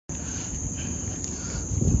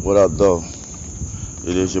What up, though?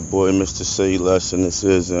 It is your boy, Mr. Say Less, and this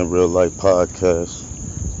is In Real Life Podcast,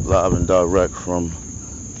 live and direct from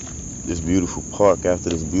this beautiful park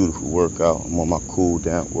after this beautiful workout. I'm on my cool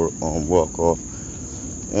down walk off,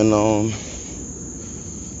 and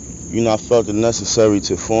I felt it necessary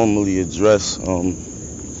to formally address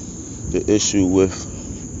the issue with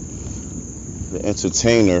the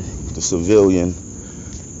entertainer, the civilian,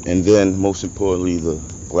 and then most importantly the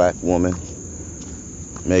black woman,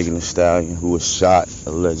 Megan Thee Stallion, who was shot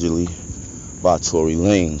allegedly by Tory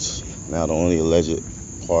Lanez. Now, the only alleged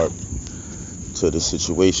part to the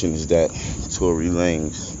situation is that Tory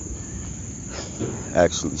Lanez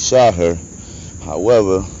actually shot her.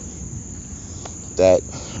 However, that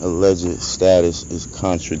alleged status is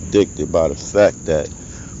contradicted by the fact that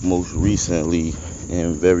most recently,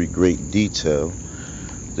 in very great detail,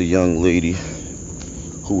 the young lady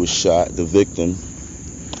who was shot, the victim,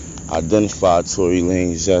 identified Tory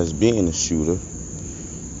Lanez as being the shooter,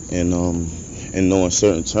 and in no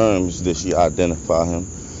uncertain terms did she identify him,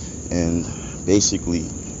 and basically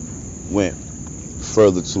went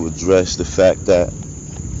further to address the fact that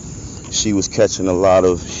she was catching a lot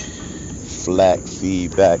of flack,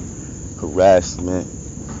 feedback, harassment,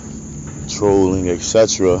 trolling,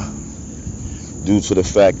 etc., due to the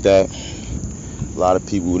fact that a lot of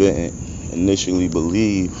people didn't initially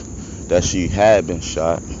believe that she had been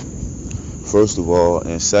shot, first of all,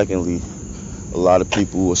 and secondly, a lot of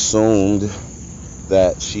people assumed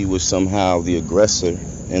that she was somehow the aggressor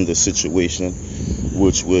in the situation,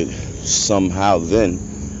 which would somehow then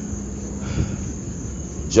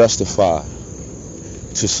justify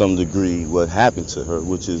to some degree what happened to her,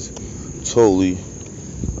 which is totally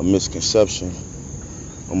a misconception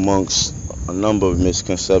amongst a number of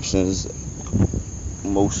misconceptions.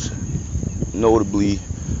 Most notably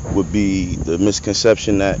would be the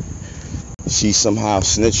misconception that she somehow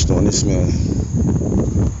snitched on this man.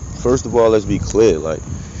 First of all, let's be clear, like,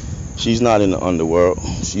 she's not in the underworld,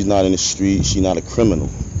 she's not in the street, she's not a criminal.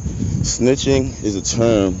 Snitching is a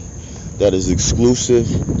term that is exclusive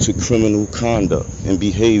to criminal conduct and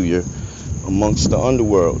behavior amongst the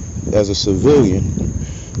underworld. As a civilian,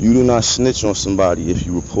 you do not snitch on somebody if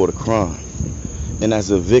you report a crime. And as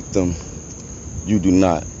a victim, you do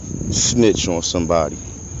not snitch on somebody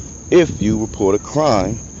if you report a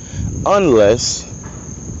crime, unless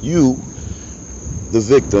you, the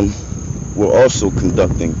victim, were also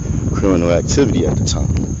conducting criminal activity at the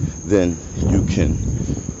time. Then you can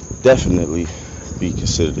definitely be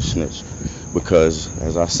considered a snitch, because,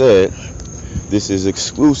 as I said, this is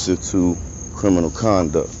exclusive to criminal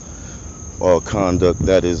conduct, or conduct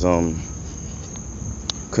that is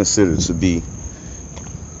considered to be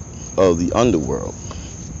of the underworld,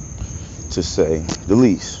 to say the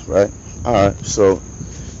least, right? Alright, so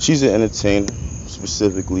she's an entertainer.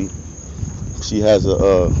 Specifically, she has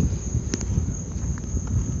a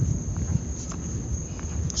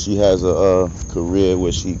career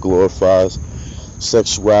where she glorifies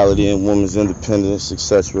sexuality and women's independence,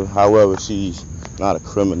 etc. However, she's not a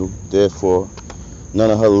criminal. Therefore, none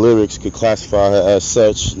of her lyrics could classify her as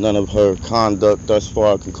such. None of her conduct thus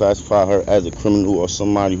far can classify her as a criminal or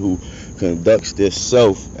somebody who conducts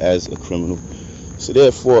themselves as a criminal. So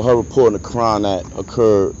therefore, her reporting a crime that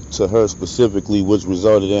occurred to her specifically, which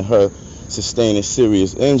resulted in her sustaining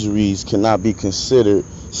serious injuries, cannot be considered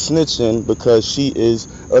snitching because she is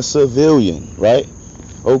a civilian, right?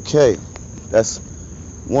 Okay, that's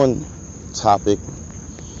one topic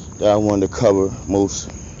that I wanted to cover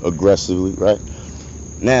most aggressively, right?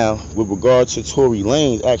 Now, with regard to Tory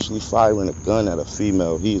Lanez actually firing a gun at a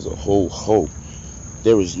female, he is a whole hoe.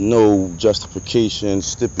 There is no justification,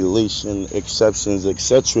 stipulation, exceptions,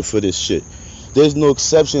 etc. for this shit. There's no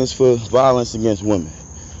exceptions for violence against women.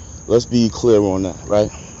 Let's be clear on that, right?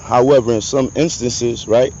 However, in some instances,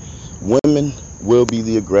 right, women will be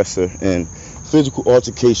the aggressor and physical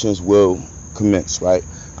altercations will commence, right?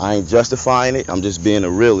 I ain't justifying it. I'm just being a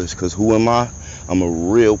realist, because who am I? I'm a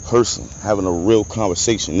real person having a real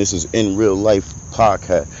conversation. This is In Real Life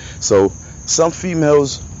Podcast. So some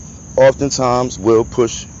females oftentimes will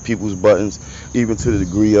push people's buttons, even to the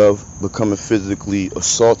degree of becoming physically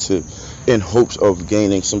assaulted in hopes of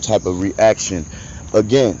gaining some type of reaction.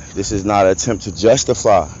 Again, this is not an attempt to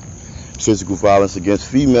justify physical violence against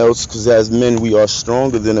females, because as men, we are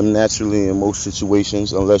stronger than them naturally in most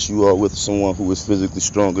situations, unless you are with someone who is physically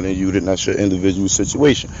stronger than you, then that's your individual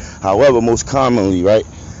situation. However, most commonly, right,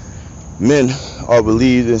 men are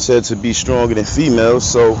believed and said to be stronger than females,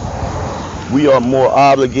 so we are more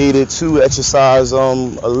obligated to exercise a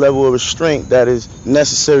level of restraint that is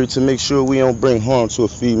necessary to make sure we don't bring harm to a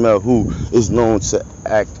female who is known to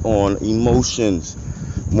act on emotions.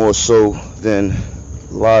 more so than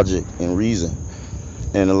logic and reason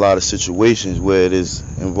in a lot of situations where it is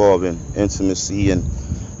involving intimacy and,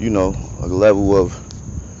 you know, a level of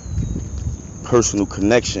personal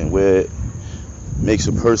connection where it makes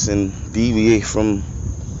a person deviate from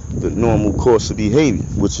the normal course of behavior,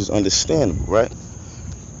 which is understandable, right?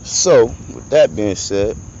 So, with that being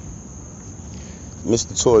said,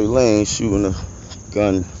 Mr. Tory Lanez shooting a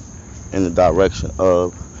gun in the direction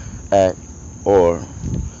of, at, or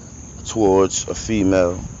towards a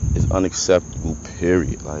female is unacceptable,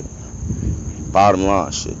 period. Like, bottom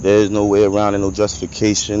line shit. There's no way around it, no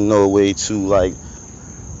justification, no way to like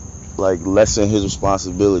lessen his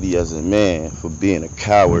responsibility as a man for being a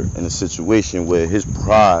coward in a situation where his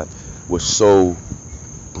pride was so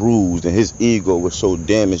bruised and his ego was so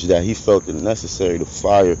damaged that he felt it necessary to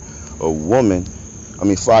fire a weapon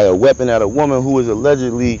at a woman who was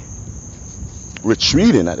allegedly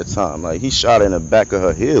retreating at the time. Like, he shot her in the back of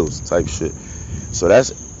her heels type shit. So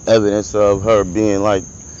that's evidence of her being like,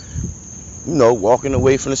 you know, walking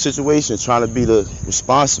away from the situation, trying to be the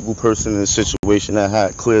responsible person in the situation that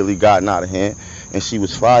had clearly gotten out of hand, and she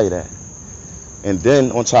was fired at. And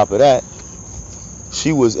then on top of that,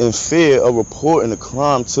 she was in fear of reporting the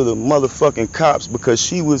crime to the motherfucking cops because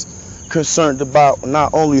she was concerned about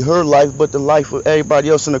not only her life but the life of everybody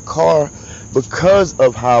else in the car because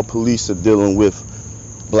of how police are dealing with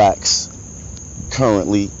blacks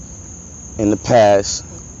currently, in the past,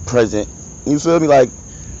 present. You feel me? Like,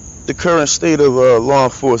 the current state of law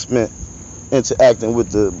enforcement interacting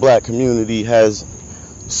with the black community has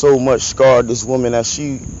so much scarred this woman that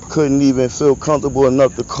she couldn't even feel comfortable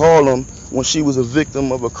enough to call them when she was a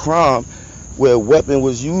victim of a crime where a weapon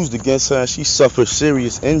was used against her and she suffered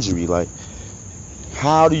serious injury. Like,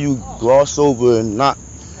 how do you gloss over and not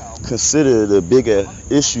consider the bigger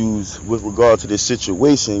issues with regard to this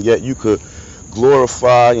situation, yet you could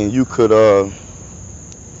glorify and you could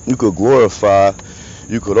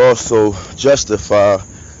also justify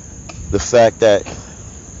the fact that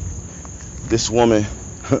this woman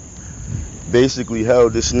basically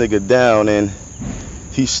held this nigga down and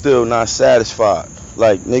he's still not satisfied.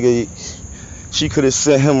 Like, nigga, she could have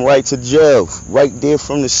sent him right to jail, right there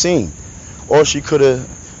from the scene. Or she could have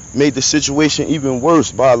made the situation even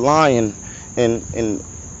worse by lying and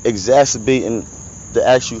exacerbating the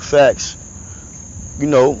actual facts. You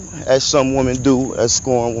know, as some women do, as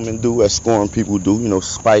scorned women do, as scorned people do, you know,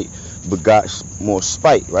 spite begot more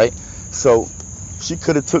spite, right? So she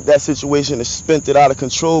could have took that situation and spent it out of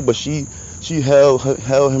control, but she held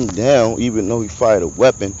him down even though he fired a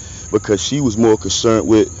weapon because she was more concerned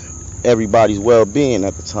with everybody's well-being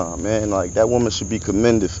at the time, man. Like, that woman should be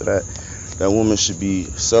commended for that. That woman should be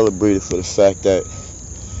celebrated for the fact that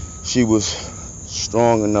she was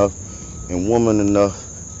strong enough and woman enough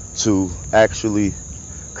to actually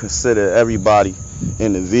consider everybody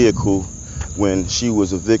in the vehicle when she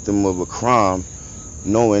was a victim of a crime,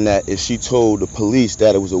 knowing that if she told the police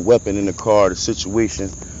that it was a weapon in the car, the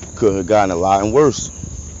situation could have gotten a lot worse,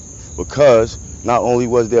 because not only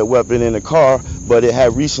was there a weapon in the car, but it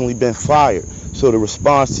had recently been fired. So the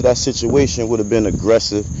response to that situation would have been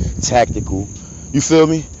aggressive, tactical. You feel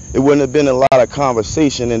me? It wouldn't have been a lot of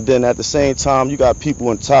conversation, and then at the same time you got people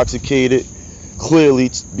intoxicated, clearly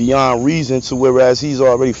beyond reason, to whereas he's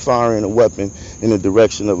already firing a weapon in the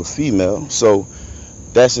direction of a female. So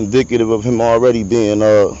that's indicative of him already being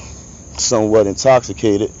somewhat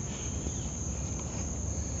intoxicated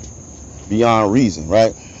beyond reason,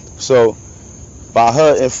 right? So by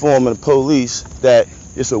her informing the police that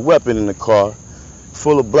it's a weapon in the car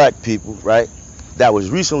full of black people, right, that was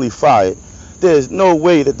recently fired, there's no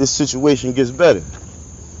way that this situation gets better.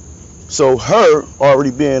 So her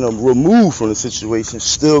already being removed from the situation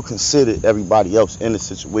still considered everybody else in the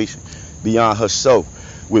situation beyond herself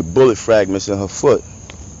with bullet fragments in her foot.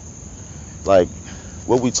 Like,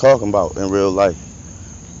 what we talking about in real life?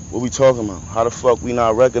 What we talking about? How the fuck we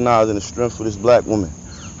not recognizing the strength of this black woman?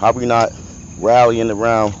 How we not rallying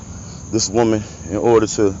around this woman in order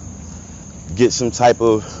to get some type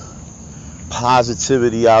of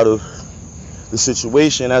positivity out of the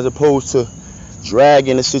situation, as opposed to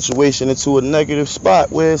dragging the situation into a negative spot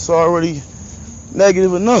where it's already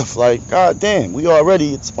negative enough? Like, goddamn, we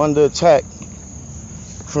already under attack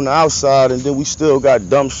from the outside, and then we still got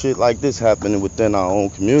dumb shit like this happening within our own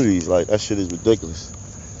communities. Like, that shit is ridiculous.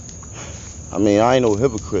 I mean, I ain't no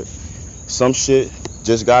hypocrite. Some shit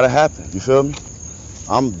just gotta happen, you feel me?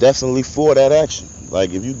 I'm definitely for that action.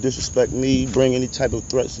 Like, if you disrespect me, bring any type of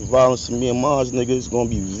threats of violence to me and mine, nigga, it's gonna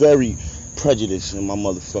be very prejudiced in my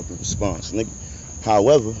motherfucking response, nigga.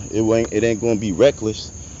 However, it ain't gonna be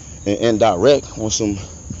reckless and indirect on some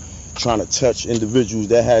trying to touch individuals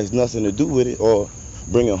that has nothing to do with it, or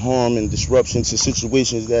bringing harm and disruption to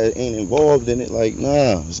situations that ain't involved in it. Like,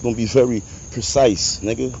 nah, it's gonna be very precise,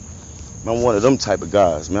 nigga. I'm one of them type of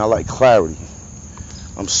guys, man. I like clarity.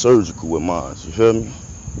 I'm surgical with mine, you feel me?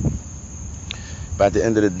 But at the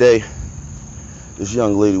end of the day, this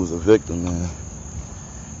young lady was a victim, man.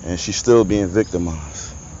 And she's still being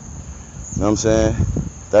victimized. You know what I'm saying?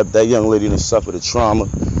 That young lady done suffered a trauma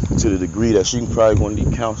to the degree that she can probably going to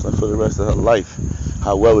need counseling for the rest of her life.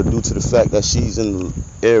 However, due to the fact that she's in the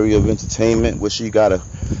area of entertainment where she got to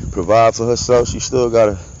provide for herself, she still got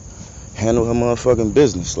to handle her motherfucking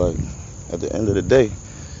business. Like, at the end of the day,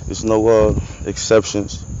 there's no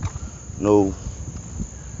exceptions, no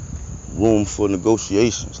room for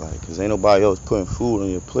negotiations, like, because ain't nobody else putting food on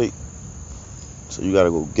your plate. So you got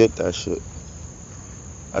to go get that shit.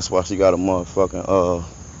 That's why she got a motherfucking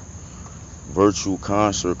virtual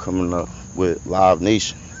concert coming up with Live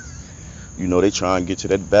Nation. You know, they try and get to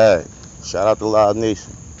that bag. Shout out to Live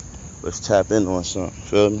Nation. Let's tap in on something,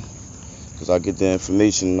 feel me? Because I get the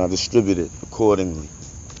information and I distribute it accordingly.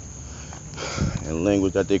 In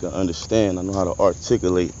language that they can understand. I know how to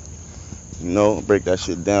articulate, you know, break that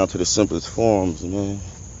shit down to the simplest forms, man,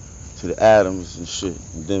 to the atoms and shit,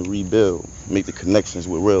 and then rebuild, make the connections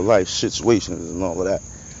with real life situations and all of that.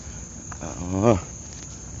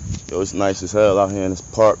 Yo, it's nice as hell out here in this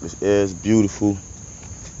park. This air is beautiful.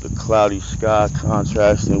 The cloudy sky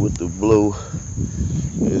contrasting with the blue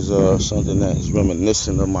is something that is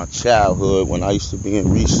reminiscent of my childhood when I used to be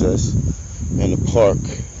in recess in the park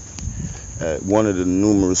at one of the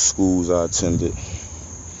numerous schools I attended.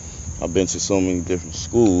 I've been to so many different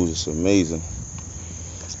schools, it's amazing.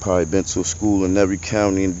 I've probably been to a school in every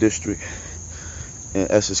county and district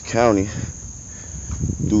in Essex County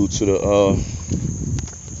due to the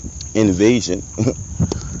invasion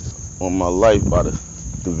on my life by the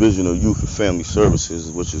Division of Youth and Family Services,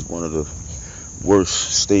 which is one of the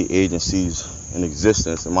worst state agencies in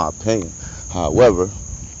existence, in my opinion. However,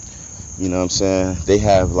 you know what I'm saying, they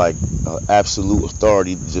have like absolute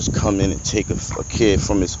authority to just come in and take a kid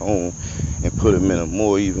from his home and put him in a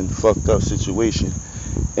more even fucked up situation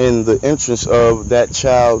in the interest of that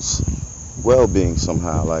child's well-being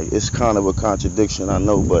somehow. Like, it's kind of a contradiction, I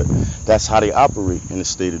know, but that's how they operate in the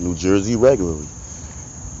state of New Jersey regularly.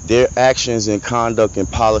 Their actions and conduct and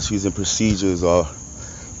policies and procedures are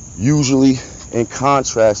usually in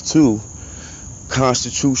contrast to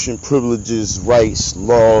Constitution, privileges, rights,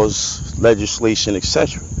 laws, legislation,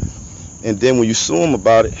 etc. And then when you sue them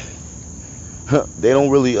about it, they don't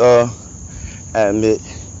really admit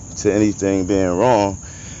to anything being wrong.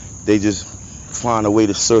 They just find a way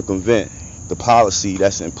to circumvent the policy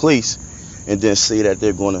that's in place and then say that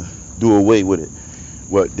they're going to do away with it.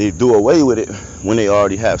 What they do away with it when they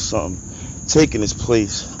already have something taking its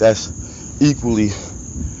place that's equally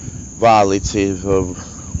violative of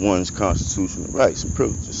one's constitutional rights and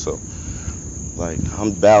privileges. So, like,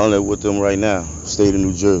 I'm battling it with them right now, state of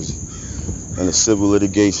New Jersey, in a civil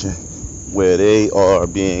litigation where they are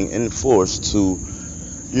being enforced to,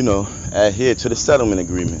 you know, adhere to the settlement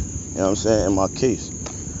agreement. You know what I'm saying? In my case,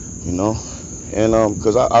 you know, and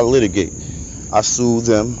because I litigate. I sued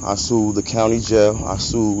them, I sued the county jail, I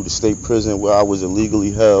sued the state prison where I was illegally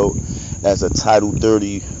held as a Title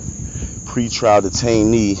 30 pretrial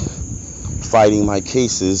detainee, fighting my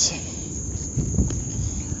cases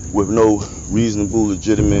with no reasonable,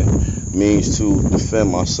 legitimate means to defend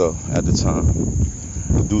myself at the time,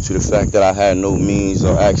 due to the fact that I had no means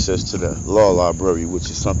or access to the law library, which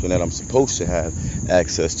is something that I'm supposed to have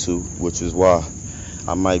access to, which is why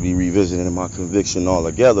I might be revisiting my conviction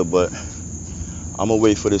altogether. But I'm gonna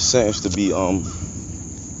wait for this sentence to be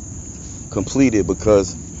completed,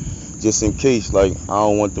 because just in case, like, I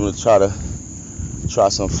don't want them to try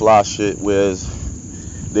some fly shit whereas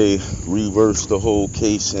they reverse the whole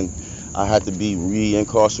case and I had to be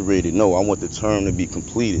re-incarcerated. No, I want the term to be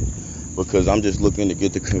completed, because I'm just looking to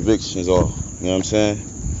get the convictions off. You know what I'm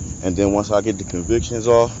saying? And then once I get the convictions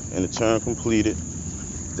off and the term completed,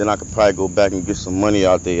 then I could probably go back and get some money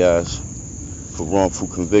out their ass for wrongful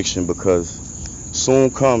conviction, because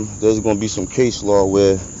soon come, there's going to be some case law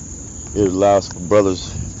where it allows for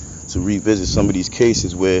brothers to revisit some of these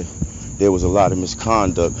cases where there was a lot of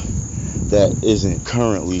misconduct that isn't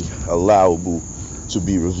currently allowable to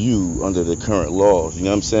be reviewed under the current laws. You know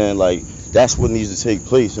what I'm saying? Like, that's what needs to take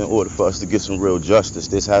place in order for us to get some real justice.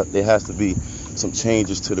 There has to be some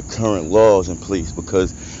changes to the current laws in place,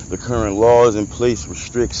 because the current laws in place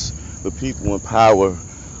restricts the people in power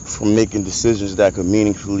from making decisions that could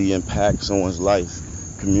meaningfully impact someone's life,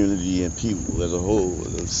 community, and people as a whole,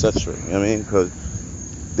 etc. You know what I mean? Because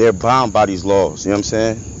they're bound by these laws. You know what I'm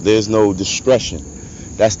saying? There's no discretion.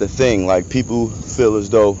 That's the thing. Like, people feel as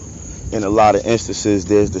though in a lot of instances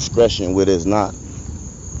there's discretion where there's not.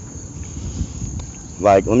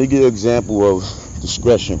 Like, let me give you an example of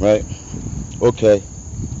discretion, right? Okay.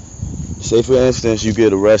 Say, for instance, you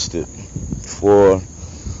get arrested for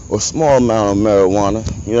a small amount of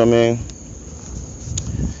marijuana. You know what I mean?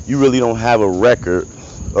 You really don't have a record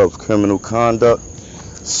of criminal conduct.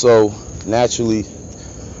 So, naturally,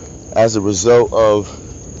 as a result of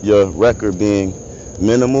your record being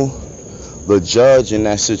minimal, the judge in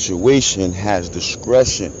that situation has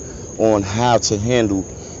discretion on how to handle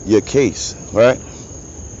your case, right?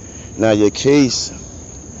 Now, your case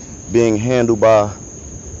being handled by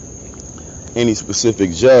any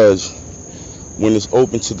specific judge, when it's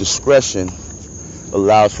open to discretion,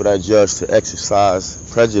 allows for that judge to exercise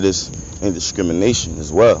prejudice and discrimination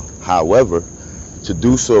as well. However, to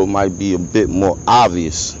do so might be a bit more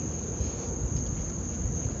obvious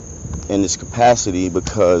in its capacity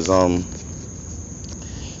because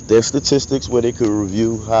there's statistics where they could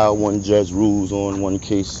review how one judge rules on one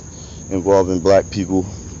case involving black people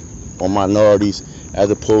or minorities as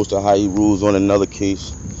opposed to how he rules on another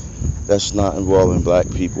case that's not involving black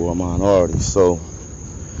people or minorities. So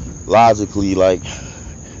logically, like,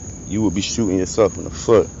 you would be shooting yourself in the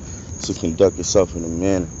foot to conduct yourself in a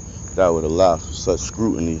manner that would allow for such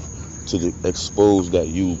scrutiny to expose that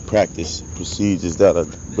you practice procedures that are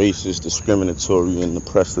racist, discriminatory, and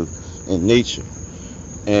oppressive in nature.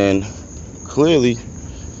 And clearly,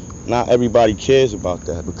 not everybody cares about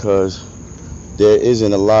that because there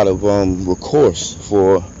isn't a lot of recourse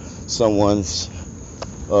for someone's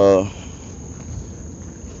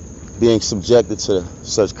being subjected to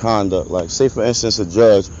such conduct. Like, say for instance, a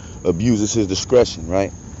judge abuses his discretion,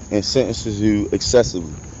 right, and sentences you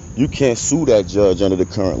excessively. You can't sue that judge under the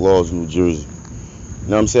current laws in New Jersey. You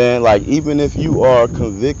know what I'm saying? Like, even if you are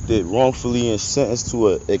convicted wrongfully and sentenced to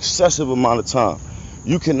an excessive amount of time,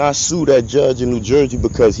 you cannot sue that judge in New Jersey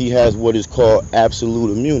because he has what is called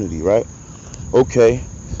absolute immunity, right? Okay,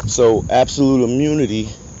 so absolute immunity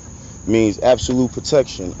means absolute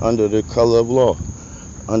protection under the color of law,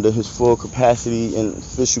 under his full capacity and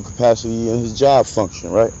official capacity in his job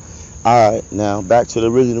function, right? All right, now back to the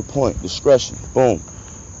original point, discretion. Boom.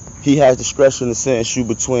 He has discretion to sentence you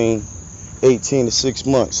between 18 to 6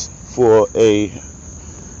 months for a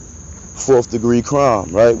 4th degree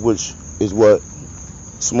crime, right? Which is what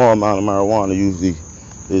small amount of marijuana usually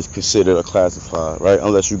is considered or classified, right?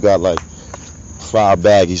 Unless you got like 5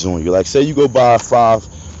 baggies on you. Like, say you go buy a 5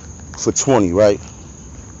 for 20, right?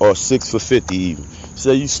 Or 6 for 50 even.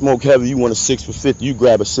 Say you smoke heavy, you want a 6 for 50, you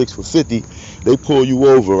grab a 6 for 50, they pull you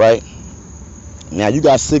over, right? Now you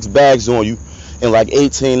got 6 bags on you and like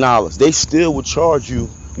 $18. They still would charge you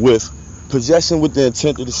with possession with the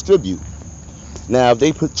intent to distribute. Now, if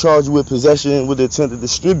they charge you with possession with the intent to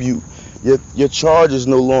distribute, your charge is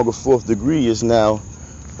no longer 4th degree, it's now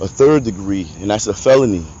a 3rd degree, and that's a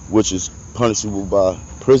felony, which is punishable by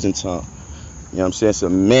prison time. You know what I'm saying? It's a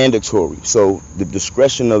mandatory. So the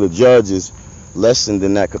discretion of the judge is lessened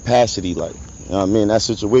in that capacity. Like, you know what I mean? That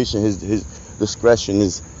situation, his discretion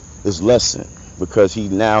is lessened because he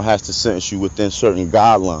now has to sentence you within certain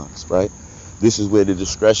guidelines, right? This is where the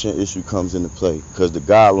discretion issue comes into play because the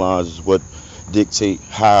guidelines is what dictate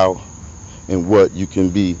how and what you can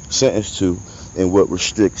be sentenced to and what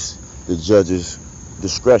restricts the judge's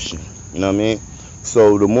discretion. You know what I mean?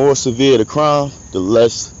 So the more severe the crime, the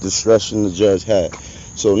less discretion the judge had.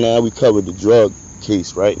 So now we covered the drug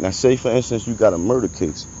case, right? Now say for instance you got a murder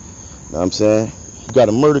case. You know what I'm saying? You got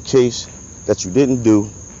a murder case that you didn't do.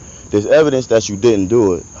 There's evidence that you didn't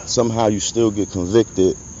do it. Somehow you still get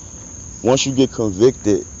convicted. Once you get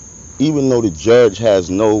convicted, even though the judge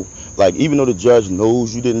even though the judge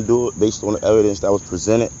knows you didn't do it based on the evidence that was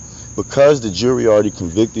presented, because the jury already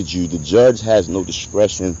convicted you, the judge has no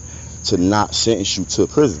discretion to not sentence you to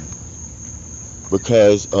prison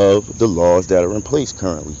because of the laws that are in place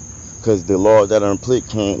currently. Because the laws that are in place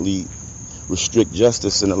currently restrict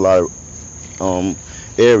justice in a lot of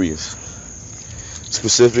areas,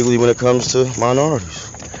 specifically when it comes to minorities.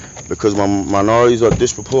 Because minorities are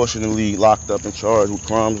disproportionately locked up and charged with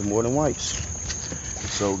crimes more than whites.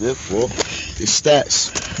 So therefore, it's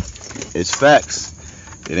stats, it's facts,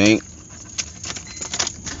 it ain't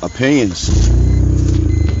opinions.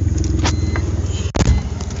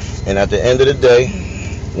 And at the end of the day,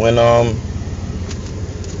 when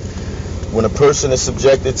a person is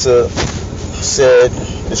subjected to said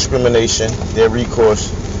discrimination, their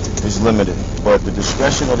recourse is limited. But the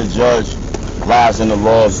discretion of the judge lies in the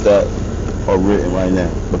laws that are written right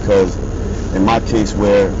now. Because in my case,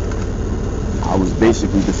 where I was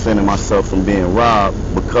basically defending myself from being robbed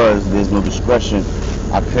because there's no discretion.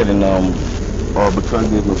 I couldn't, or because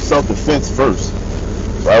there's no self-defense first,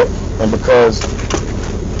 right? And because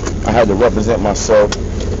I had to represent myself,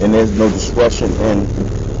 and there's no discretion in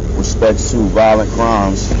respect to violent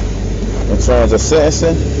crimes. In terms of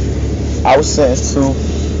sentencing, I was sentenced to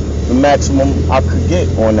the maximum I could get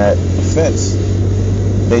on that offense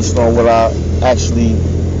based on what I actually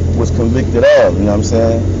was convicted of, you know what I'm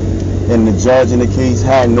saying? And the judge in the case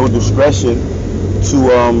had no discretion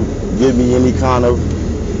to give me any kind of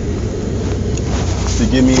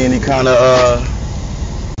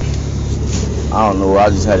I don't know, I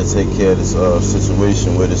just had to take care of this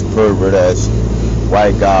situation where this pervert ass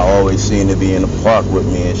white guy always seemed to be in the park with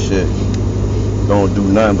me and shit. Don't do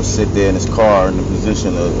nothing but sit there in his car in the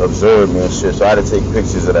position to observe me and shit. So I had to take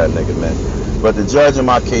pictures of that nigga, man. But the judge in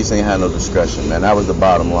my case ain't had no discretion, man. That was the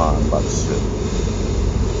bottom line about the shit.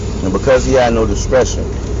 And because he had no discretion,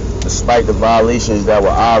 despite the violations that were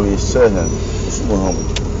obvious to him,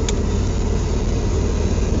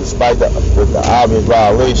 despite the obvious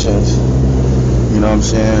violations, you know what I'm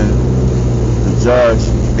saying, the judge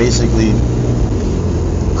basically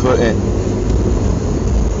couldn't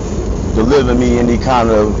deliver me any kind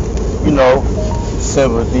of, you know,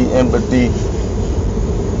 sympathy, empathy,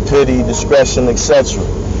 pity, discretion, etc.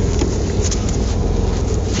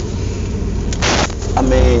 I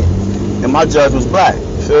mean, and my judge was black,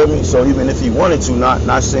 you feel me? So even if he wanted to,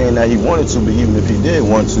 not saying that he wanted to, but even if he did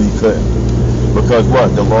want to, he couldn't. Because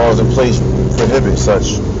what? The laws in place prohibit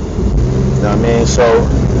such. You know what I mean? So,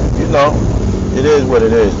 you know, it is what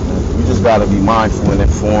it is, man. You just gotta be mindful and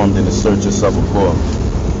informed and assert yourself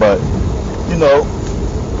accordingly. But, you know,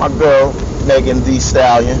 my girl, Megan Thee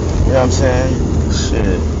Stallion, you know what I'm saying?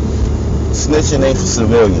 Shit. Snitching ain't for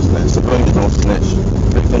civilians, man. Civilians don't snitch.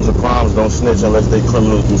 Victims of crimes don't snitch unless they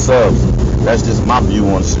criminals themselves. That's just my view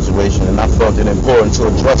on the situation, and I felt it important to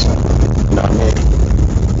address it. You know what I mean?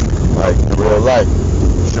 Like, in real life.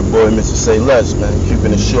 It's your boy, Mr. Say Less, man.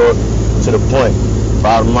 Keeping it short, to the point.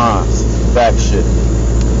 Bottom lines. Fact shit.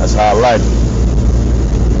 That's how I like it.